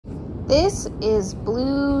This is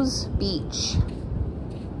Blueys Beach,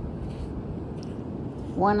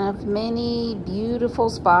 one of many beautiful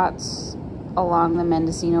spots along the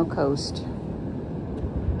Mendocino Coast.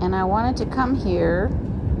 And I wanted to come here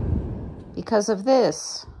because of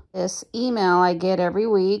this email I get every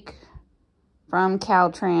week from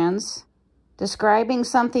Caltrans describing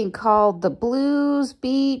something called the Blueys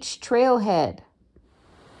Beach Trailhead.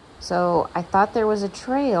 So I thought there was a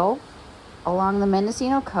trail along the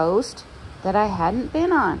Mendocino Coast that I hadn't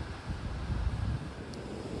been on.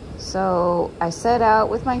 So I set out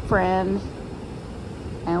with my friend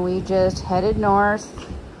and we just headed north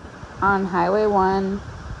on Highway 1.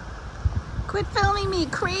 Quit filming me,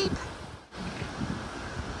 creep!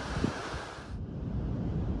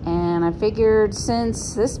 And I figured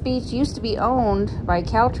since this beach used to be owned by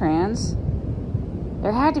Caltrans,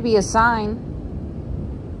 there had to be a sign.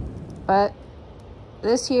 But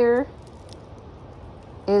this here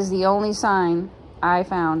is the only sign I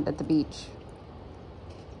found at the beach.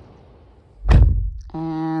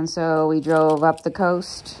 And so we drove up the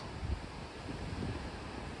coast.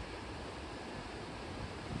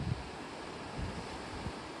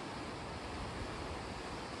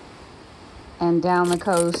 And down the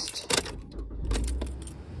coast.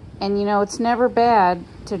 And you know, it's never bad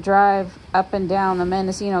to drive up and down the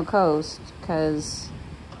Mendocino Coast, because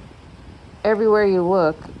everywhere you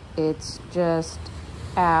look, it's just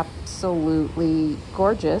absolutely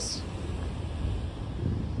gorgeous.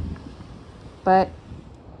 But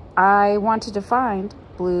I wanted to find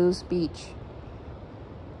Blueys Beach.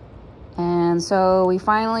 And so we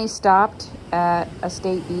finally stopped at a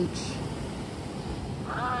state beach.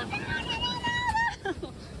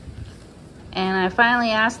 And I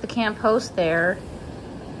finally asked the camp host there,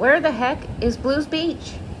 where the heck is Blueys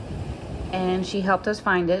Beach? And she helped us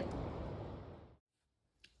find it.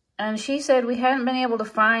 And she said we hadn't been able to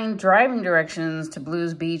find driving directions to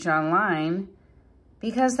Blueys Beach online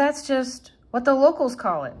because that's just what the locals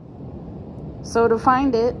call it. So to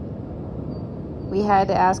find it, we had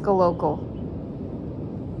to ask a local.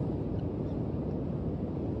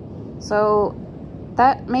 So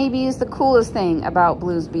that maybe is the coolest thing about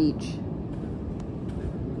Blueys Beach.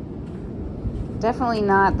 Definitely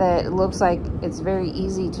not that it looks like it's very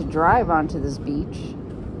easy to drive onto this beach.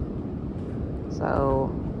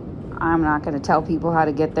 So I'm not going to tell people how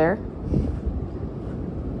to get there.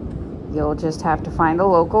 You'll just have to find a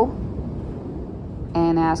local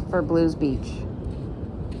and ask for Blueys Beach.